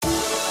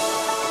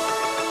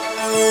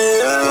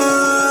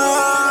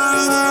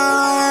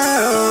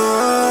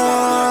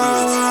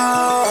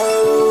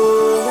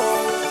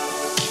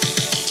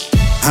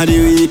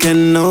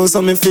weekend now,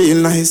 so me feel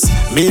nice.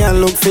 Me a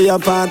look for your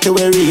party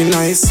where real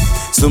nice.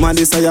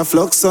 Somebody say a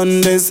flux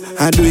Sundays,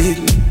 I do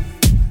it.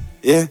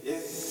 Yeah.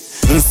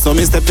 So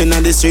me stepping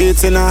on the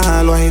streets in a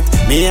all white.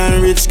 Me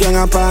and rich gang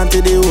a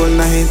party the whole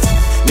night.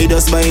 Me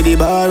just buy the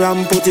bar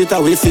and put it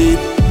away feet.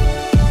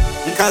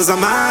 Cause of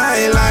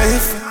my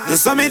life.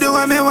 So me do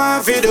what me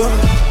want to do.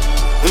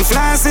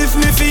 Flash if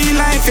me feel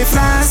like it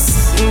flash.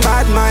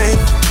 Bad mind.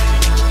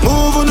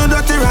 Move on the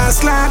dirty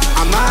rascal.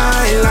 Of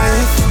my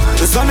life.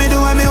 So me do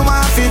what me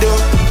want to do.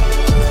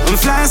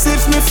 Flash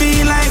if me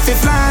feel like it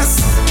flash.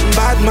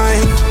 Bad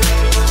mind.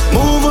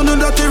 Move on the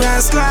dirty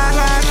rascal.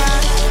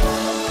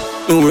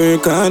 Me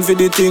work hard for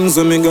the things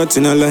that me got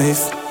in a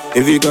life.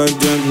 If you got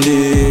damn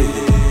day,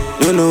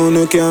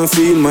 no can't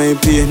feel my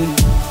pain.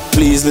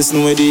 Please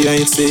listen what the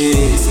I say.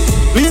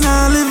 Me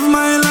nah live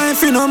my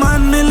life, you know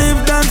man, me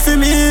live that for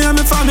me and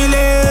my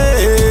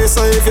family.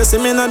 So if you see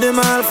me in the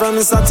mall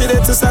from Saturday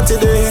to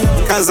Saturday,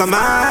 cause of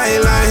my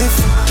life,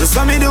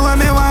 so me do what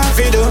me want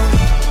to do.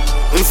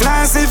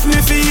 Flash if me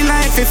feel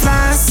like it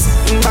flash.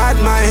 Bad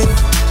mind.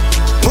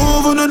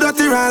 Move on the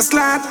dirty rascal.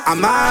 Of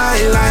my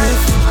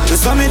life.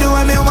 So me do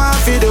what me want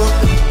to do.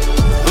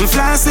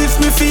 Flash if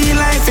me feel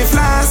like it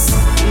flash.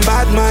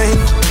 Bad mind.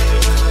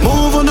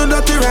 Move on the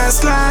dirty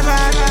rascal.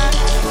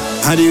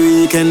 At the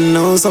weekend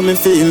now, so me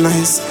feel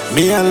nice.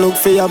 Me a look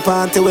for your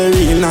party where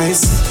real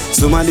nice.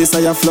 Somebody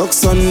say a flux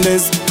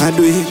Sundays, I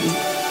do it.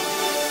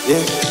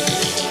 Yeah.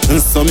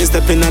 So me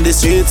stepping on the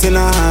streets in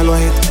a all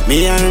white.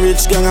 Me and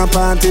rich gang a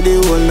party the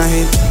whole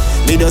night.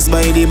 Me just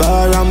buy the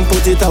bar and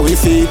put it away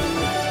feet.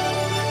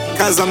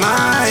 Cause of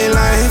my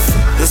life.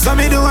 So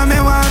me do what me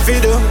want to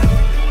do.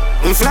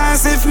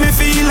 Flash if me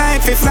feel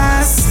like it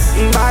flash.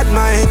 Bad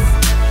mind.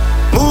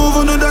 Move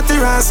on the dirty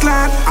rascal.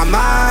 Of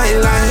my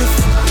life.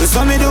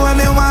 So me do what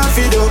me want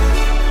to do.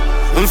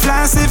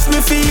 Flash if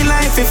me feel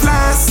like it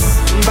flash.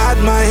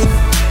 Bad mind.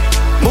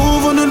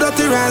 Move on the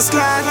dirty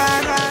rascal.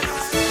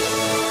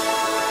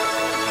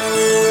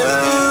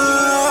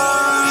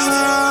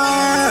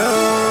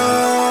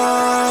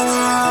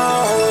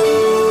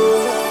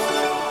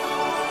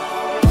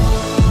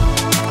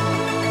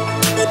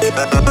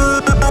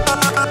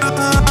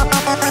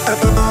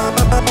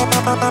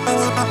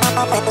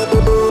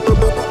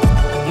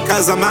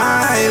 Cause of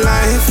my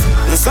life.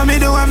 So me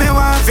do what me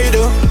want to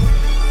do.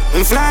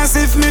 Flash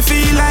if me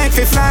feel like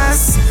it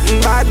flash.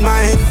 Bad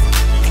mind.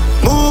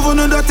 Move on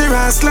the dirty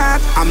rascal.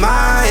 Of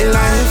my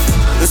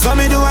life. So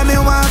me do what me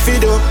want to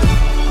do.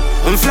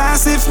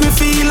 Flash if me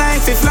feel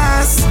like it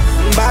flash.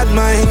 Bad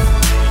mind.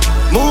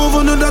 Move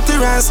on the dirty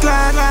rascal.